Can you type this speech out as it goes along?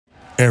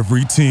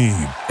Every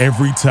team,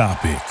 every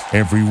topic,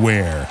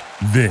 everywhere.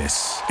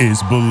 This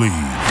is Believe.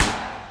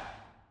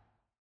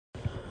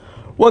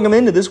 Welcome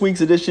into this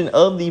week's edition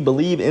of the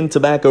Believe in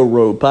Tobacco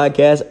Road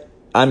podcast.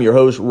 I'm your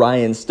host,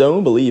 Ryan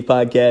Stone, Believe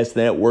Podcast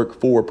Network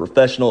for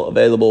Professional,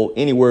 available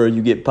anywhere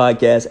you get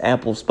podcasts,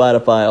 Apple,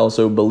 Spotify,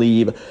 also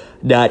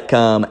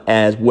Believe.com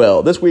as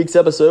well. This week's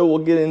episode, we'll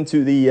get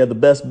into the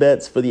best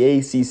bets for the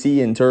ACC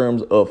in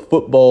terms of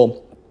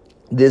football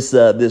this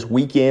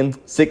weekend.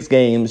 6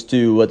 games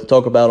to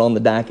talk about on the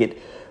docket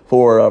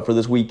for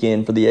this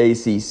weekend for the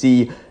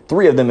ACC.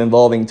 3 of them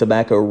involving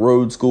Tobacco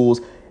Road schools.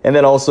 And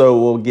then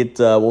also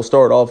we'll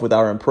start off with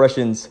our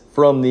impressions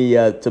from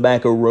the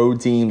Tobacco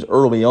Road teams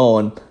early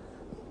on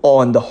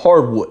the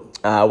hardwood.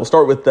 We'll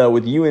start with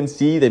UNC.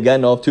 They've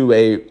gotten off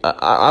to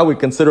I would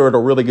consider it a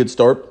really good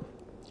start.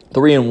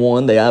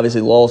 3-1. They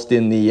obviously lost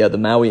in the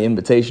Maui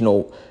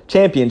Invitational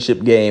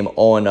Championship game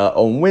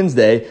on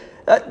Wednesday,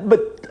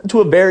 but to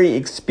a very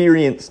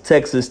experienced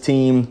Texas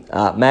team.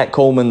 Matt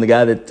Coleman, the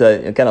guy that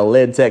kind of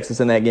led Texas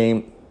in that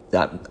game,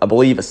 I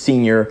believe a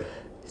senior.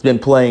 Been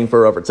playing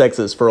for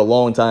Texas for a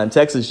long time.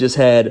 Texas just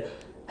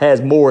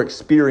has more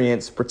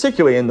experience,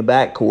 particularly in the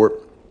backcourt,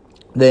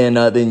 than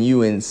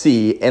UNC.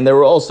 And there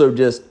were also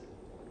just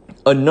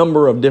a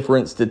number of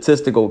different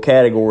statistical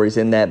categories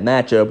in that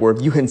matchup where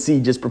if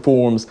UNC just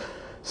performs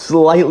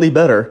slightly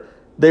better,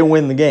 they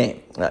win the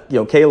game.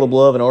 Caleb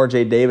Love and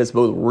RJ Davis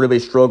both really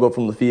struggled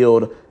from the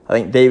field. I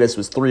think Davis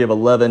was 3 of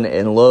 11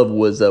 and Love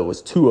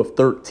was 2 of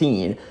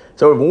 13.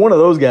 So if one of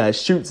those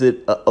guys shoots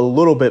it a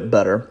little bit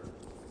better,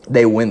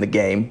 they win the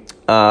game.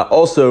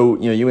 Also,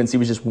 UNC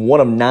was just 1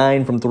 of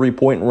 9 from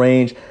 3-point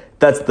range.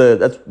 That's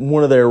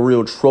one of their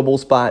real trouble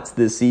spots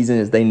this season,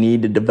 is they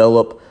need to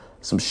develop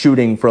some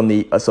shooting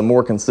from some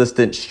more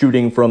consistent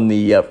shooting from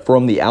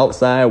the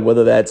outside,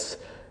 whether that's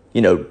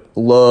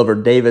Love or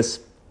Davis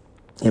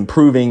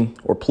improving,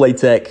 or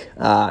Playtech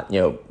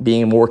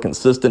being more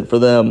consistent for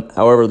them.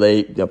 However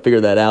they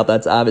figure that out,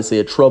 that's obviously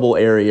a trouble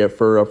area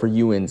for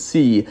UNC.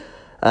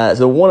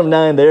 So 1 of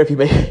 9 there. If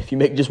you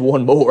make just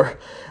one more,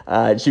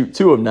 shoot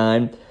 2 of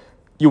 9,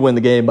 you win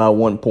the game by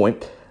 1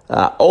 point.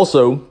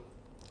 Also,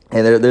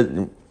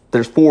 and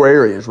there's 4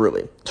 areas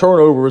really.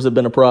 Turnovers have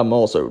been a problem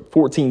also.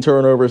 14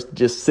 turnovers,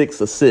 just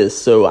 6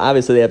 assists. So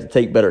obviously they have to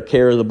take better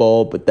care of the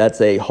ball, but that's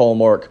a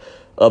hallmark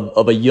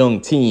of a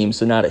young team.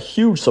 So not a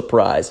huge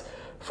surprise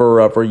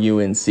for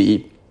UNC.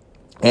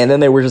 And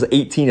then they were just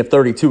 18 of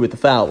 32 at the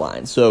foul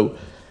line. So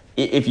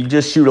if you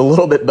just shoot a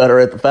little bit better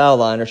at the foul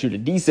line, or shoot a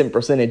decent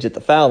percentage at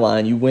the foul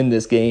line, you win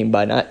this game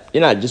by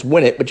you're not just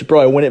win it, but you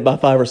probably win it by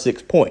 5 or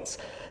 6 points.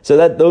 So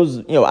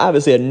those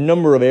obviously a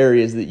number of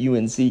areas that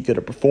UNC could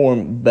have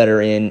performed better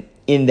in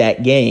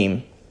that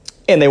game,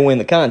 and they win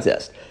the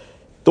contest.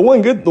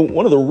 One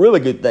of the really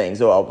good things,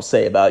 though, I will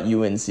say about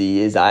UNC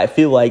is I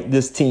feel like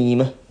this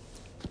team,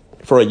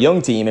 for a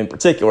young team in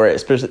particular,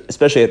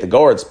 especially at the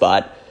guard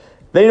spot,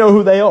 they know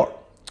who they are.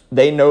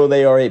 They know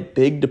they are a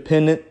big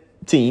dependent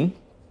team.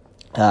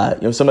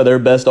 Some of their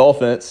best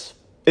offense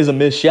is a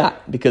missed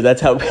shot, because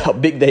that's how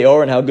big they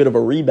are and how good of a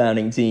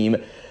rebounding team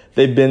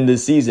they've been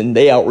this season.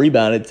 They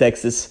out-rebounded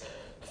Texas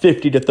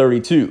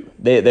 50-32.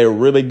 They're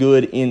really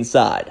good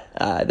inside.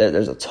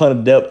 There's a ton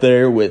of depth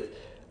there with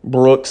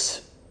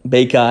Brooks,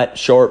 Baycott,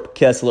 Sharp,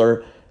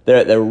 Kessler.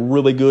 They're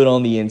really good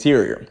on the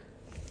interior.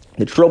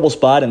 The trouble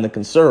spot and the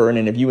concern,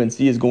 and if UNC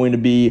is going to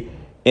be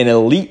an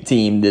elite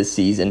team this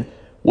season,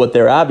 what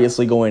they're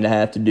obviously going to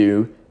have to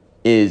do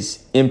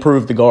is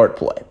improve the guard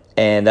play.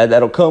 And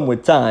that'll come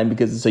with time,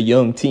 because it's a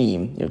young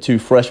team. 2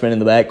 freshmen in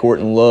the backcourt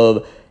in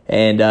Love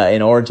and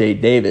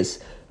RJ Davis.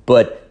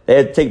 But they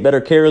have to take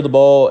better care of the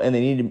ball, and they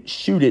need to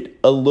shoot it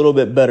a little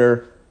bit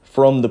better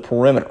from the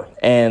perimeter.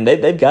 And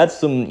they've got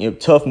some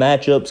tough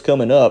matchups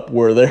coming up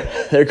where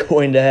they're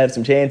going to have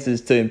some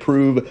chances to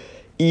improve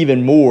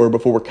even more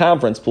before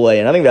conference play.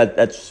 And I think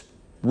that's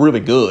really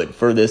good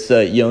for this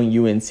young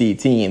UNC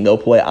team. They'll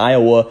play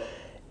Iowa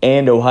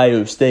and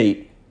Ohio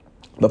State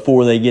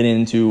before they get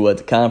into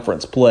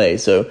conference play.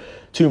 So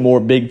 2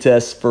 more big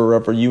tests for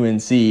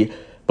UNC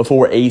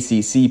before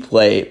ACC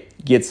play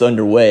gets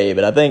underway.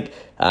 But I think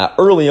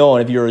early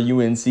on, if you're a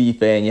UNC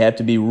fan, you have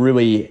to be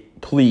really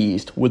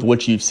pleased with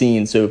what you've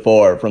seen so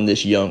far from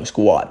this young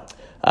squad.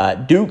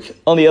 Duke,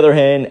 on the other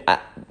hand,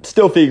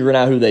 still figuring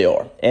out who they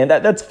are. And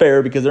that's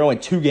fair, because they're only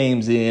 2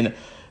 games in.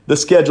 The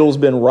schedule's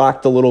been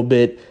rocked a little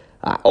bit.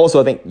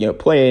 Also, I think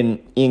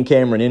playing in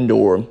Cameron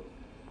Indoor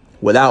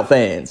without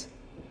fans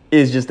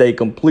is just a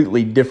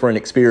completely different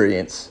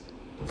experience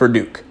for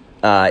Duke.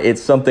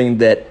 It's something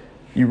that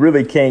you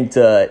really can't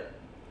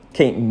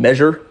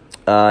measure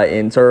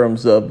in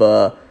terms of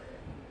what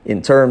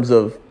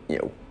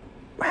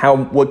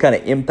kind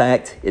of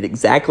impact it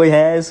exactly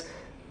has.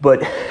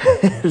 But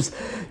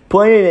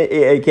playing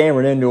at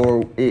Cameron Indoor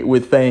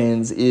with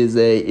fans is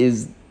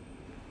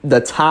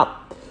the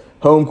top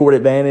home court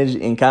advantage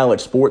in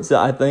college sports,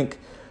 I think.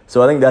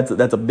 So I think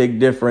that's a big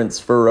difference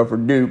for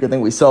Duke. I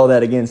think we saw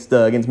that against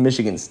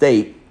Michigan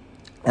State.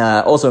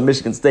 Also,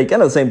 Michigan State,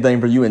 kind of the same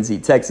thing for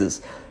UNC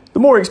Texas. the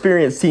more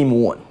experienced team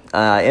won.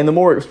 And the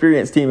more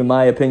experienced team, in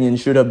my opinion,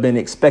 should have been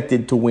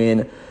expected to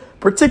win,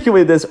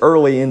 particularly this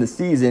early in the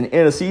season,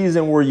 in a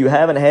season where you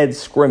haven't had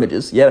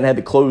scrimmages. You haven't had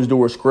the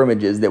closed-door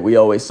scrimmages that we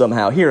always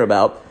somehow hear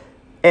about,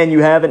 and you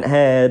haven't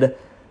had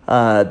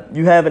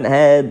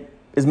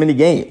as many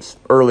games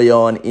early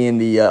on in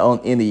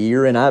the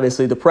year, and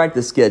obviously the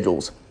practice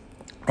schedules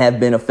have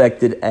been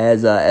affected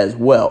as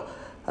well.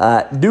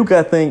 Duke,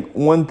 I think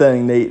one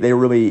thing they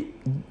really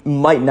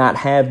might not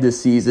have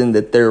this season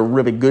that their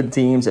really good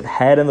teams have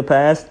had in the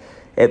past,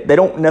 they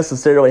don't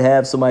necessarily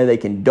have somebody they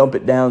can dump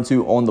it down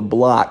to on the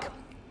block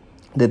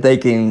that they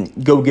can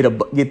go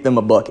get them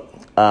a bucket.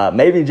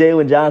 Maybe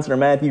Jalen Johnson or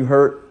Matthew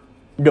Hurt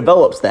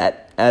develops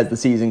that as the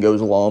season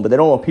goes along, but they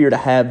don't appear to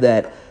have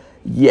that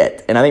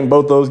yet. And I think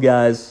both those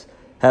guys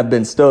have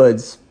been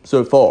studs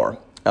so far,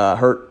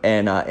 Hurt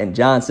and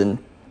Johnson.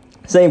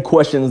 Same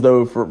questions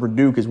though for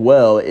Duke as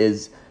well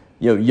is,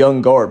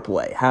 young guard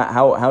play.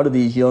 How do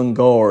these young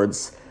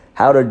guards,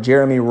 how do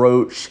Jeremy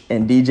Roach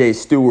and DJ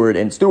Stewart,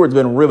 and Stewart's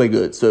been really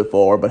good so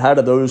far, but how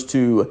do those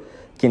two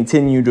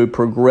continue to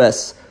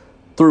progress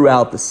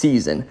throughout the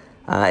season?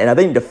 And I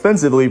think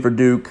defensively for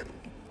Duke,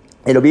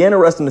 it'll be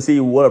interesting to see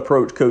what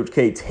approach Coach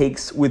K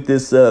takes with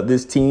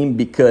this team,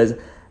 because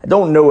I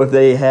don't know if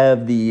they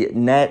have the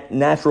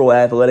natural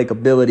athletic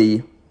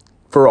ability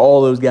for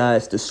all those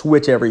guys to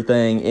switch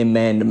everything in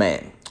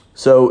man-to-man.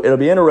 So it'll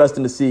be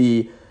interesting to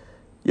see,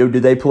 do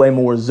they play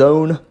more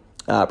zone,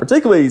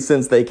 particularly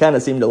since they kind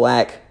of seem to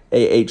lack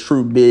a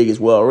true big as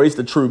well, or at least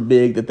a true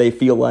big that they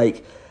feel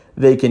like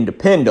they can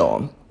depend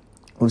on.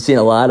 We've seen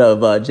a lot of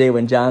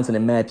Jalen Johnson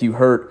and Matthew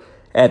Hurt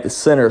at the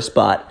center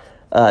spot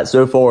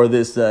so far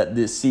this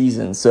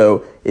season.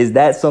 So is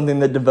that something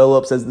that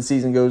develops as the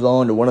season goes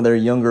on? Do one of their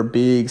younger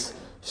bigs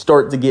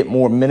start to get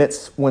more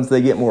minutes once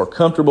they get more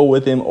comfortable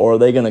with him, or are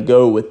they going to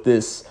go with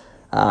this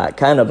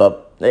kind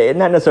of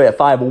not necessarily a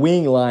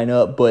 5-wing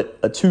lineup, but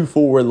a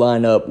 2-forward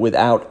lineup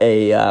without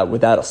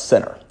a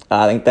center?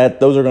 I think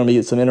that those are going to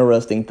be some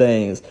interesting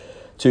things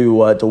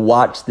to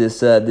watch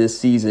this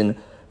season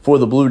for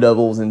the Blue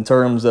Devils in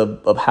terms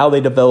of how they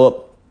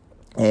develop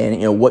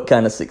and what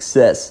kind of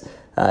success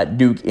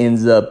Duke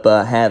ends up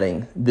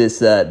having this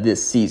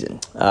season.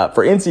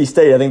 For NC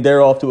State, I think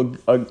they're off to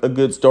a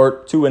good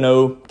start,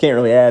 2-0. Can't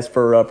really ask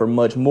for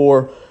much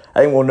more.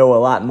 I think we'll know a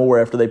lot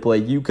more after they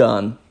play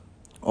UConn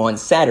on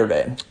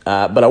Saturday.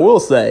 But I will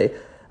say,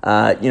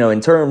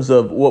 in terms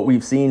of what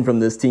we've seen from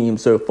this team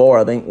so far,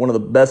 I think one of the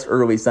best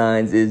early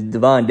signs is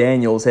Devon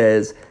Daniels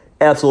has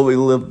absolutely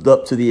lived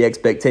up to the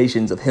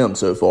expectations of him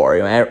so far.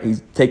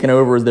 He's taken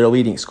over as their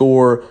leading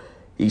scorer.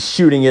 He's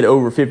shooting it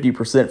over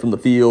 50% from the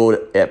field,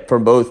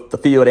 from both the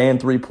field and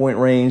three-point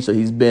range, so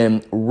he's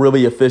been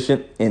really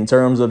efficient in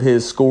terms of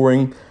his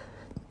scoring.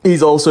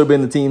 He's also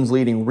been the team's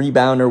leading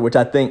rebounder, which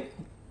I think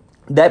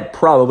that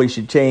probably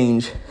should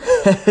change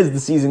as the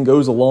season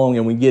goes along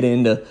and we get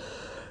into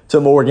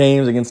more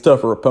games against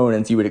tougher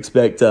opponents. You would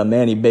expect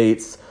Manny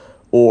Bates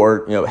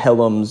or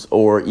Helms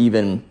or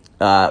even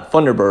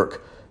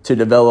Funderburk to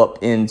develop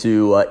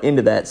into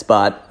that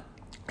spot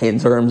in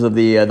terms of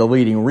the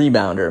leading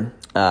rebounder.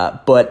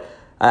 But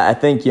I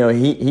think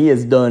he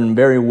has done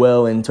very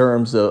well in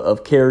terms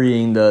of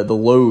carrying the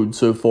load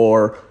so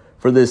far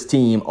for this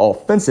team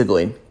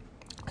offensively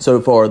so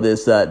far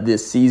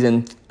this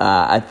season.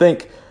 I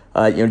think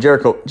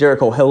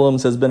Jericho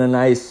Helms has been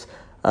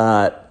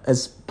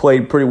has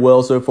played pretty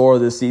well so far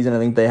this season. I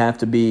think they have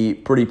to be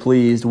pretty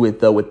pleased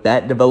with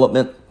that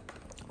development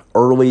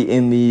early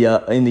in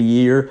the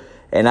year.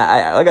 And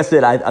like I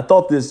said, I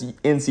thought this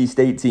NC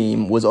State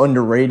team was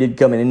underrated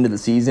coming into the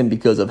season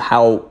because of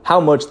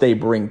how much they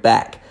bring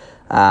back.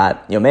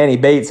 Manny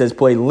Bates has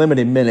played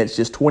limited minutes,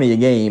 just 20 a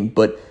game,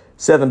 but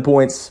 7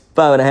 points,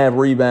 5.5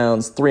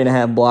 rebounds,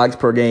 3.5 blocks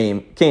per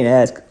game. Can't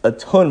ask a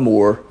ton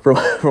more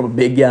from a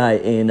big guy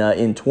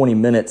in 20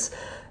 minutes.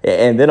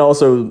 And then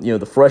also,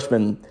 the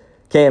freshman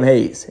Cam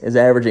Hayes is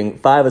averaging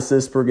 5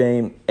 assists per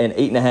game and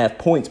 8.5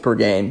 points per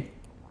game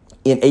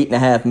in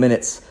 8.5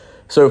 minutes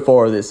so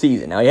far this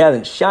season. Now, he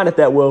hasn't shot it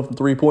that well from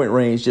three-point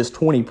range, just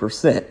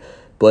 20%,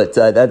 but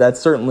that's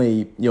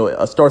certainly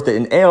a start that,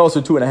 and also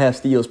 2.5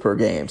 steals per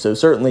game. So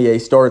certainly a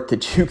start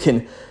that you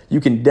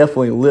can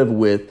definitely live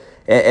with.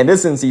 And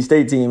this NC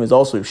State team is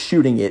also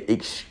shooting it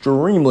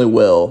extremely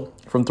well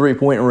from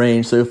three-point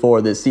range so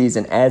far this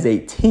season as a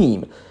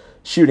team,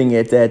 shooting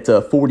it at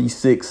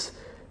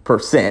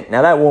 46%.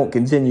 Now, that won't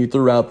continue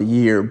throughout the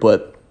year,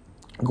 but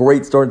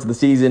great start to the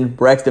season.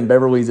 Braxton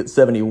Beverly's at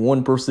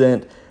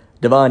 71%.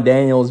 Devon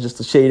Daniels just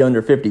a shade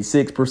under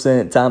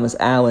 56%. Thomas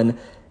Allen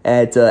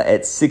at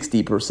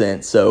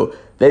 60%. So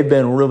they've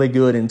been really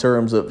good in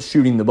terms of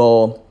shooting the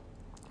ball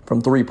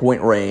from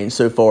three-point range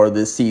so far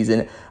this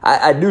season.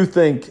 I do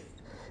think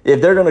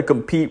if they're going to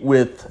compete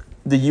with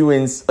the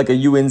UNC, like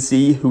a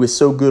UNC who is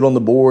so good on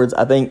the boards,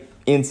 I think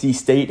NC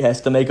State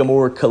has to make a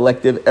more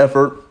collective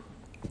effort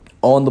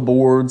on the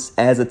boards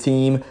as a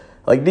team.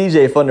 Like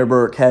DJ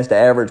Funderburk has to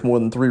average more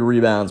than 3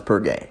 rebounds per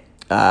game.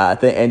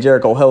 And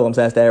Jericho Helms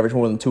has to average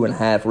more than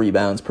 2.5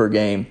 rebounds per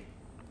game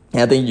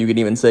And I think you could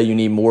even say you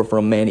need more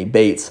from Manny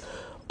Bates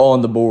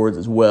on the boards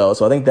as well.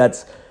 So I think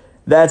that's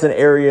an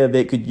area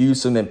that could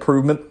use some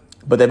improvement.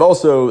 But they've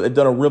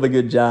done a really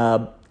good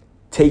job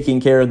taking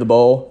care of the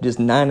ball, just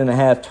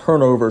 9.5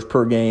 turnovers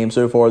per game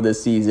so far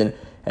this season,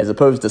 as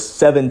opposed to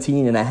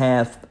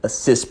 17.5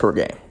 assists per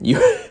game.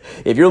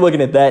 If you're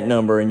looking at that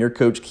number and you're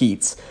Coach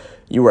Keats,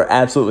 you are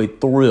absolutely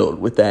thrilled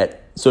with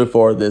that so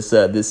far this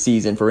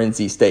season for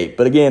NC State.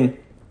 But again,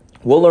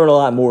 we'll learn a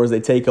lot more as they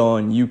take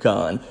on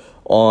UConn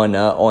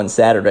on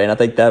Saturday, and I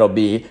think that'll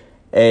be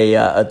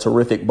a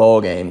terrific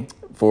ball game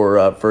for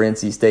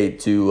NC State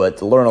to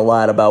learn a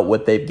lot about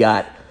what they've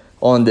got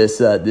on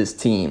this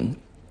team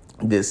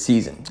this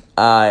season.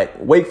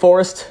 Wake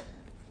Forest,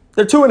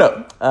 they're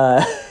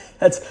 2-0.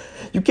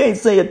 You can't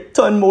say a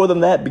ton more than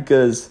that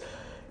because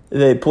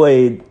they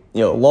played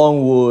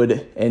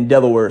Longwood and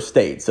Delaware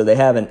State, so they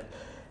haven't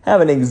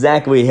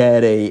exactly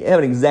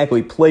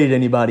played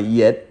anybody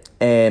yet,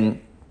 and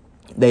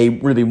they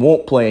really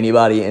won't play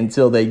anybody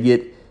until they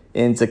get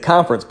into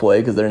conference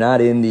play because they're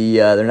not in the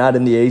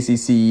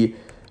ACC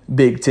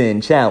Big Ten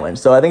Challenge.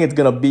 So I think it's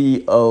gonna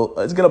be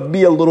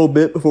a little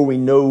bit before we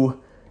know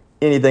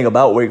anything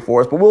about Wake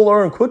Forest, but we'll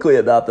learn quickly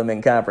about them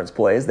in conference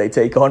play as they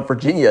take on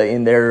Virginia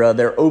in their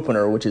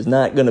opener, which is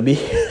not going to be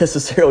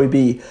necessarily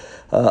be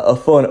a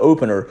fun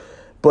opener.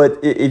 But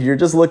if you're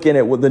just looking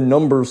at what the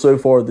numbers so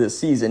far this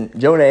season,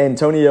 Jonah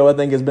Antonio, I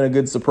think, has been a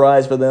good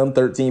surprise for them.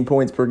 13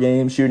 points per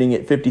game, shooting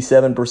at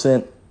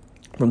 57%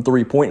 from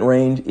three-point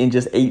range in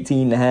just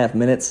 18.5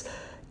 minutes.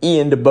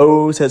 Ian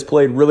DeBose has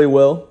played really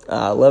well.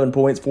 11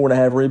 points,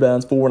 4.5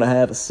 rebounds,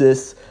 4.5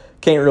 assists.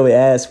 Can't really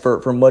ask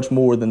for much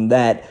more than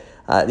that.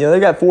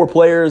 They've got 4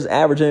 players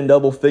averaging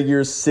double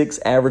figures, 6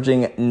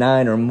 averaging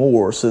 9 or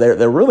more. So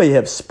they really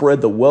have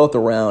spread the wealth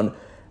around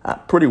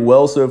pretty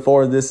well so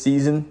far this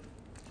season.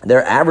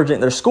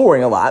 They're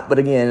scoring a lot, but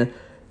again,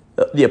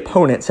 the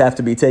opponents have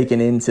to be taken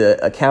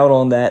into account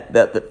on that.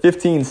 That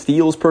 15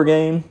 steals per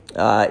game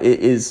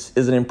is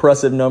an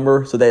impressive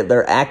number. So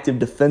they're active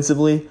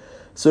defensively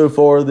so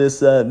far this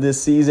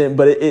season,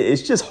 but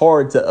it's just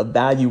hard to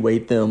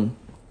evaluate them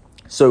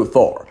so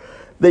far.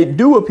 They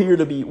do appear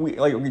to be,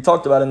 like we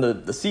talked about in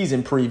the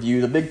season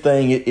preview, the big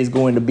thing is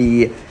going to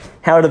be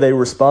how do they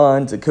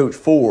respond to Coach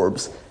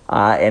Forbes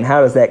and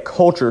how does that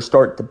culture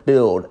start to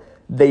build.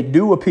 They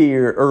do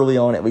appear early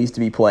on at least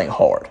to be playing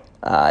hard.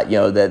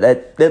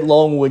 That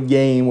Longwood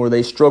game where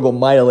they struggled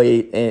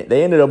mightily, and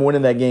they ended up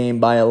winning that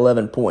game by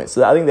 11 points.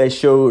 So I think they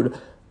showed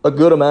a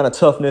good amount of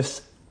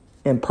toughness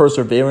and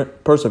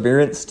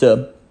perseverance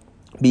to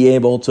be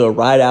able to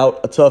ride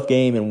out a tough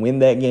game and win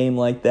that game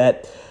like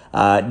that.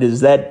 Does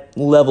that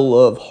level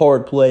of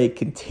hard play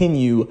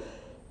continue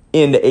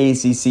into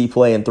ACC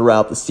play and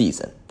throughout the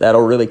season?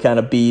 That'll really kind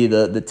of be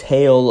the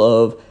tale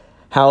of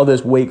how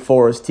this Wake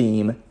Forest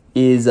team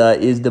is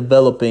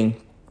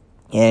developing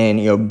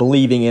and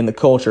believing in the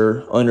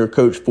culture under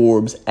Coach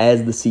Forbes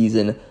as the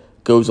season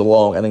goes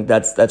along. I think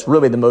that's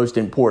really the most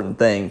important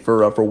thing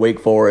for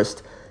Wake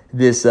Forest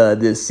this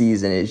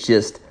season is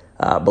just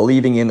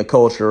believing in the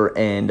culture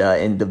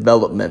and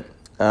development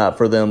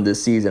for them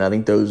this season. I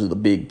think those are the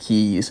big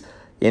keys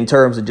in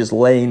terms of just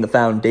laying the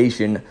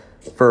foundation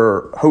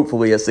for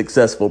hopefully a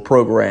successful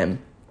program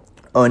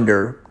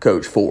under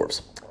Coach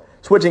Forbes.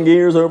 Switching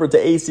gears over to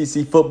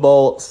ACC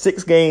football,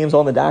 6 games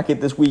on the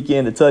docket this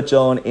weekend to touch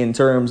on in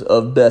terms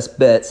of best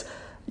bets.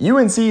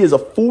 UNC is a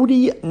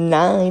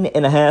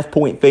 49.5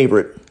 point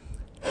favorite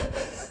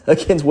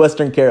against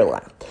Western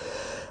Carolina.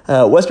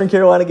 Western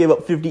Carolina gave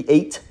up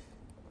 58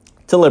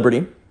 to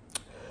Liberty.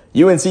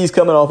 UNC's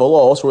coming off a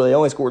loss where they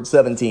only scored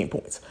 17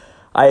 points.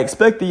 I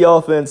expect the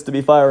offense to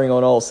be firing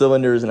on all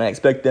cylinders, and I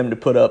expect them to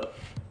put up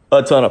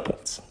a ton of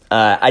points.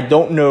 I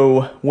don't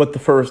know what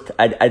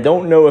I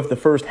don't know if the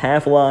first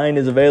half line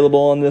is available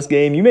on this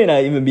game. You may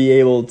not even be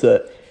able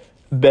to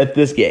bet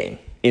this game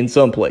in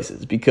some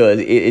places because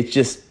it's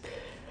just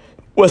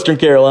Western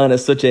Carolina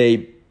is such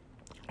a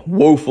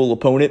woeful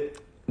opponent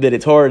that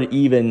it's hard to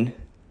even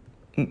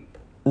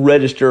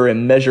register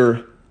and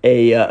measure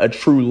a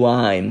true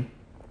line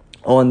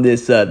on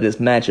this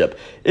matchup.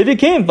 If you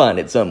can find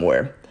it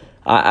somewhere,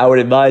 I would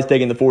advise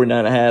taking the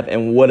 49.5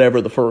 and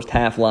whatever the first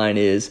half line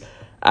is,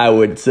 I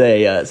would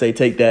say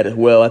take that as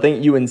well. I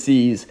think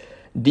UNC's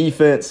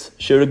defense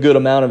showed a good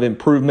amount of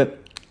improvement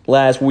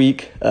last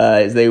week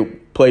as they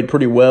played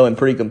pretty well and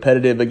pretty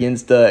competitive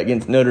against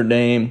Notre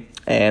Dame,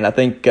 and I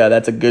think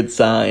that's a good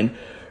sign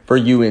for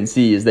UNC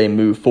as they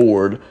move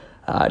forward,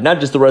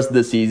 not just the rest of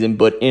this season,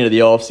 but into the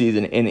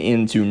offseason and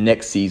into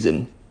next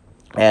season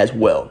as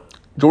well.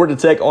 Georgia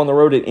Tech on the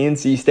road at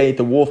NC State.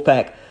 The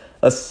Wolfpack,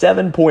 a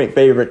 7-point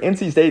favorite.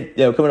 NC State,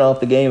 coming off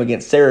the game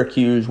against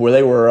Syracuse, where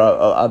they were,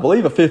 I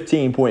believe, a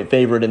 15-point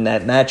favorite in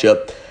that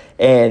matchup,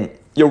 and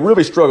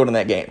really struggled in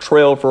that game.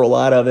 Trailed for a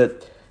lot of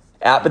it,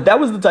 but that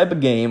was the type of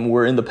game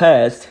where, in the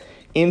past,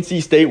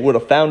 NC State would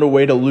have found a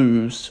way to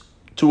lose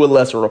to a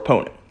lesser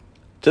opponent.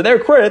 To their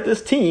credit,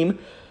 this team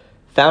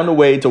found a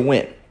way to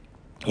win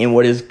in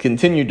what has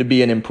continued to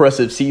be an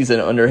impressive season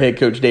under head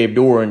coach Dave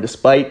Doeren,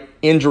 despite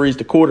injuries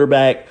to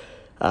quarterback.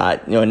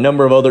 A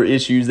number of other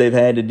issues they've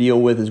had to deal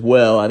with as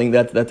well. I think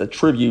that's a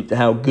tribute to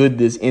how good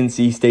this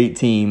NC State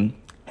team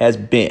has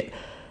been.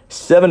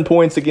 7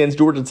 points against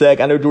Georgia Tech.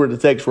 I know Georgia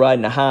Tech's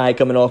riding a high,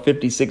 coming off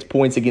 56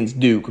 points against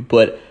Duke,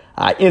 but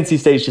NC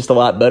State's just a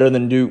lot better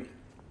than Duke.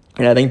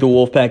 And I think the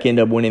Wolfpack end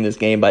up winning this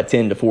game by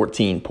 10 to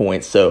 14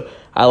 points. So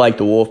I like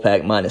the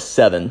Wolfpack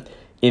 -7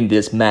 in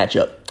this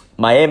matchup.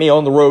 Miami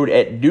on the road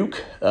at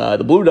Duke.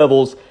 The Blue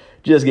Devils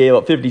just gave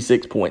up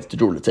 56 points to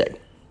Georgia Tech.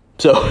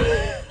 So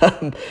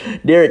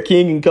Derek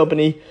King and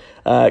company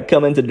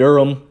coming to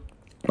Durham.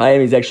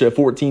 Miami's actually a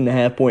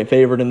 14.5 point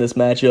favorite in this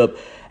matchup.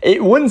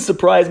 It wouldn't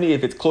surprise me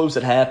if it's close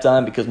at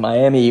halftime because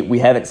Miami, we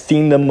haven't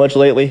seen them much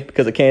lately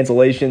because of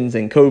cancellations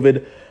and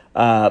COVID.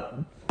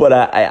 But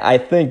I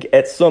think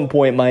at some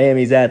point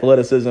Miami's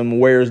athleticism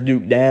wears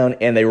Duke down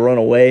and they run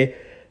away.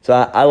 So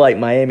I like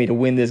Miami to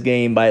win this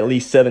game by at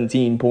least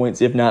 17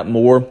 points, if not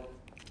more.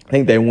 I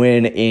think they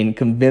win in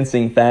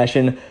convincing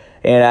fashion.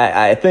 And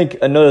I think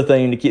another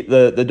thing to keep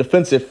the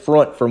defensive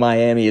front for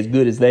Miami as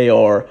good as they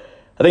are,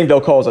 I think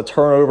they'll cause a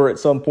turnover at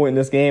some point in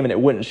this game, and it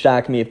wouldn't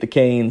shock me if the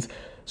Canes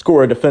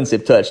score a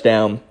defensive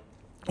touchdown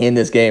in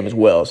this game as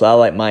well. So I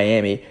like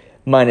Miami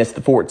minus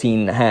the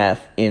 14.5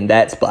 in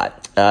that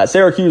spot.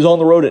 Syracuse on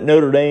the road at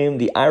Notre Dame.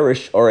 The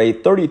Irish are a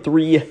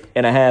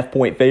 33.5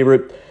 point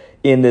favorite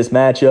in this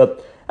matchup.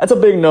 That's a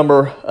big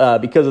number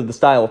because of the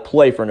style of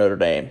play for Notre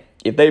Dame.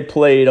 If they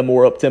played a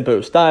more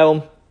up-tempo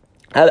style,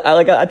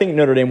 I think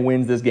Notre Dame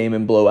wins this game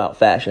in blowout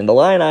fashion. The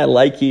line I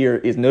like here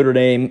is Notre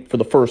Dame for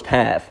the first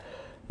half,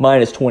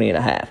 minus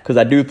 20.5, because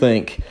I do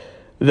think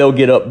they'll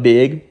get up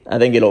big. I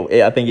think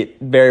it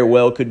very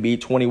well could be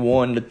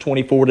 21 to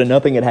 24 to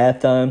nothing at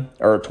halftime,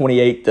 or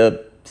 28 to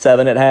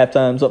 7 at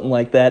halftime, something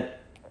like that.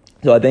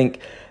 So I think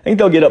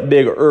they'll get up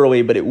big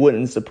early, but it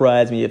wouldn't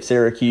surprise me if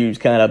Syracuse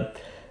kind of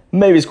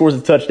maybe scores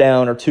a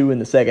touchdown or two in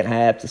the second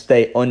half to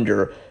stay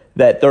under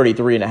that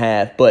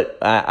 33.5. But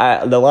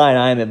the line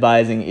I'm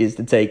advising is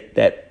to take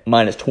that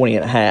minus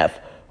 20.5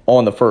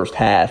 on the first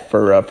half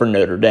for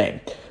Notre Dame.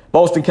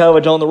 Boston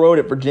College on the road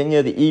at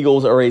Virginia. The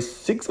Eagles are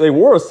they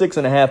were a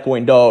 6.5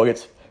 point dog.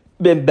 It's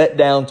been bet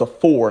down to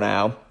 4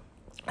 now.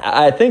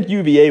 I think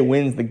UVA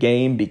wins the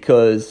game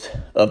because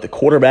of the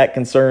quarterback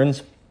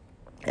concerns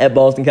at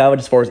Boston College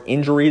as far as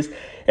injuries.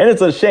 And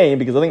it's a shame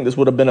because I think this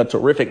would have been a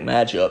terrific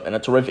matchup and a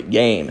terrific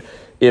game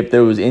if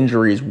those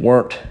injuries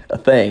weren't a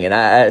thing. And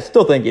I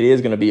still think it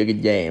is going to be a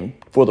good game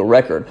for the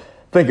record.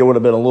 I think it would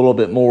have been a little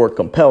bit more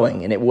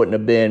compelling and it wouldn't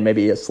have been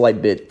maybe a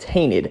slight bit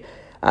tainted.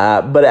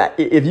 But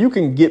if you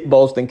can get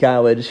Boston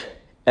College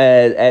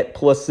at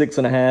plus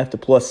 6.5 to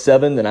plus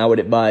 7, then I would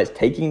advise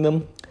taking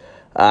them.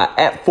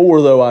 At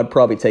 4, though, I'd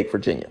probably take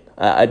Virginia.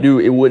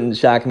 It wouldn't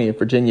shock me if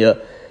Virginia,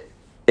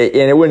 and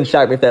it wouldn't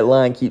shock me if that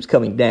line keeps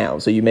coming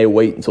down. So you may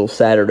wait until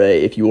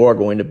Saturday if you are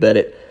going to bet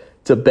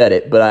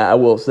it. But I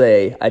will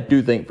say I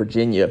do think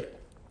Virginia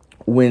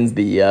wins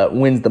the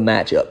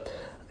matchup.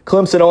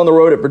 Clemson on the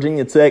road at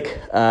Virginia Tech.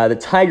 The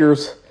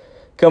Tigers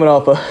coming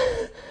off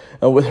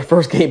with their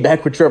first game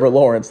back with Trevor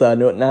Lawrence.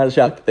 Not a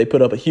shock that they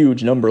put up a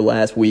huge number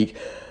last week.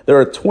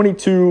 They're a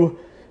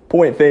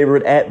 22-point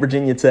favorite at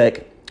Virginia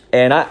Tech,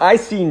 and I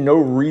see no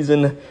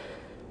reason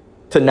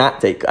to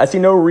not take. I see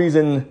no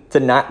reason to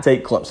not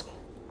take Clemson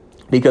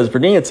because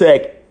Virginia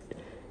Tech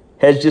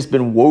has just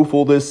been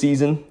woeful this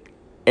season,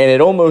 and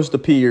it almost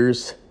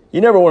appears you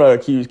never want to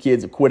accuse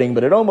kids of quitting,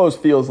 but it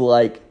almost feels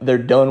like they're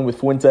done with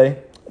Fuente.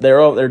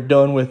 They're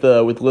done with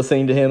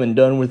listening to him and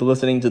done with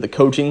listening to the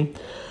coaching.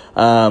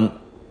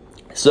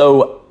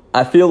 So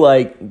I feel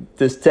like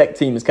this Tech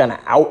team is kind of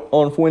out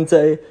on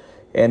Fuente,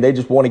 and they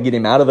just want to get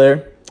him out of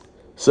there.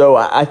 So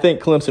I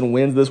think Clemson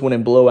wins this one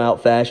in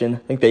blowout fashion.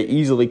 I think they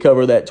easily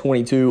cover that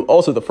 22.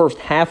 Also, the first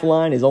half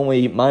line is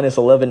only minus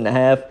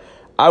 11.5.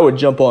 I would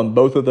jump on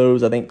both of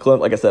those. I think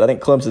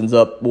Clemson's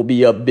will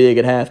be up big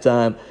at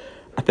halftime.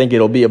 I think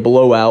it'll be a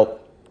blowout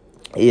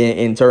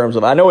in terms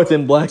of, I know it's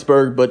in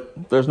Blacksburg,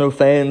 but there's no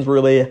fans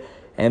really.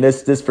 And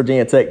this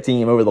Virginia Tech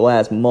team over the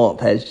last month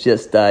has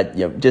just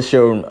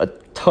shown a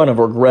ton of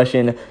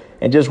regression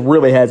and just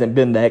really hasn't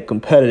been that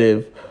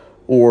competitive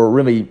or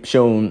really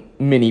shown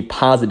many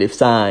positive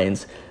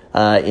signs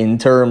in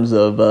terms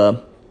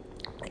of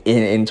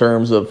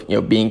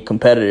being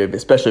competitive,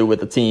 especially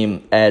with a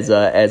team as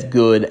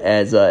good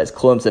as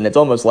Clemson. It's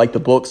almost like the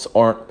books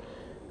aren't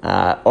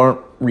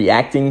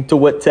reacting to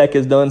what Tech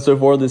has done so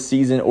far this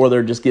season, or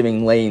they're just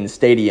giving Lane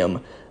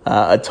Stadium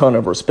a ton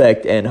of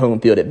respect and home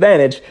field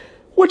advantage,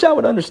 which I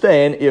would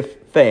understand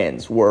if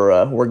fans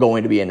were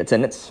going to be in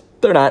attendance.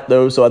 They're not,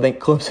 though, so I think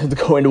Clemson's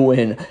going to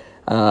win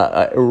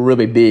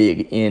really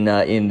big in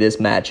this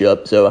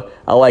matchup. So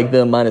I like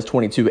them minus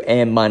 22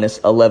 and minus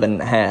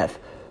 11.5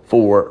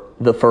 for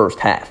the first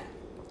half.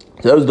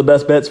 So those are the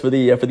best bets for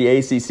the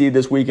ACC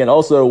this weekend.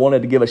 Also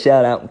wanted to give a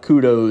shout out and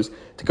kudos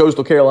to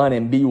Coastal Carolina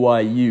and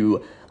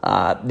BYU.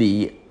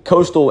 The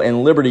Coastal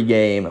and Liberty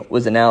game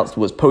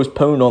was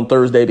postponed on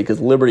Thursday because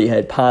Liberty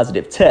had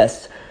positive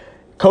tests.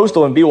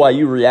 Coastal and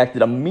BYU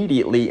reacted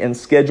immediately and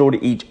scheduled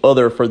each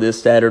other for this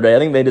Saturday. I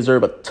think they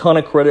deserve a ton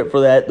of credit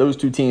for that. Those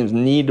two teams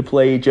need to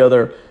play each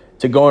other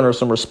to garner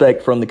some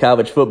respect from the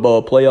college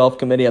football playoff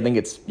committee. I think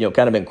it's kind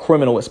of been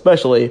criminal,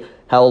 especially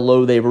how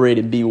low they've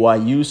rated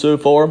BYU so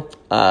far.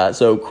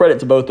 So credit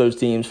to both those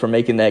teams for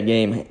making that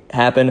game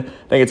happen. I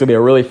think it's going to be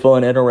a really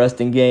fun,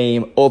 interesting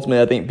game.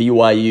 Ultimately, I think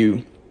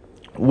BYU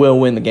will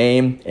win the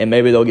game, and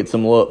maybe they'll get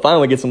some love,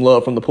 finally get some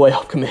love from the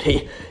playoff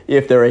committee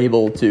if they're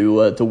able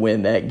to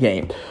win that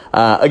game.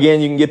 Again,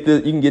 you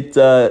can get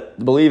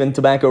Believe in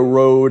Tobacco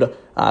Road,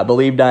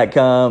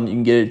 Believe.com. You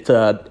can get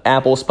it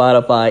Apple,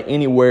 Spotify,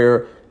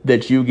 anywhere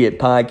that you get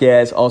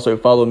podcasts. Also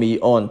follow me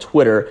on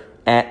Twitter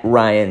at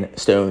Ryan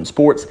Stone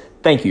Sports.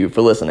 Thank you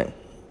for listening.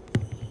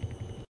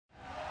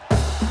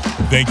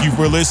 Thank you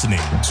for listening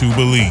to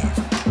Believe.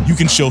 You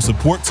can show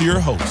support to your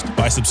host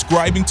by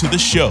subscribing to the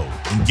show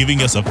and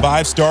giving us a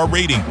 5-star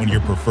rating on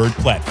your preferred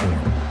platform.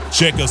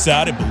 Check us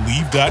out at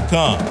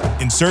Believe.com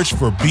and search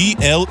for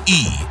BLEAV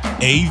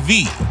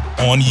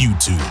on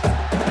YouTube.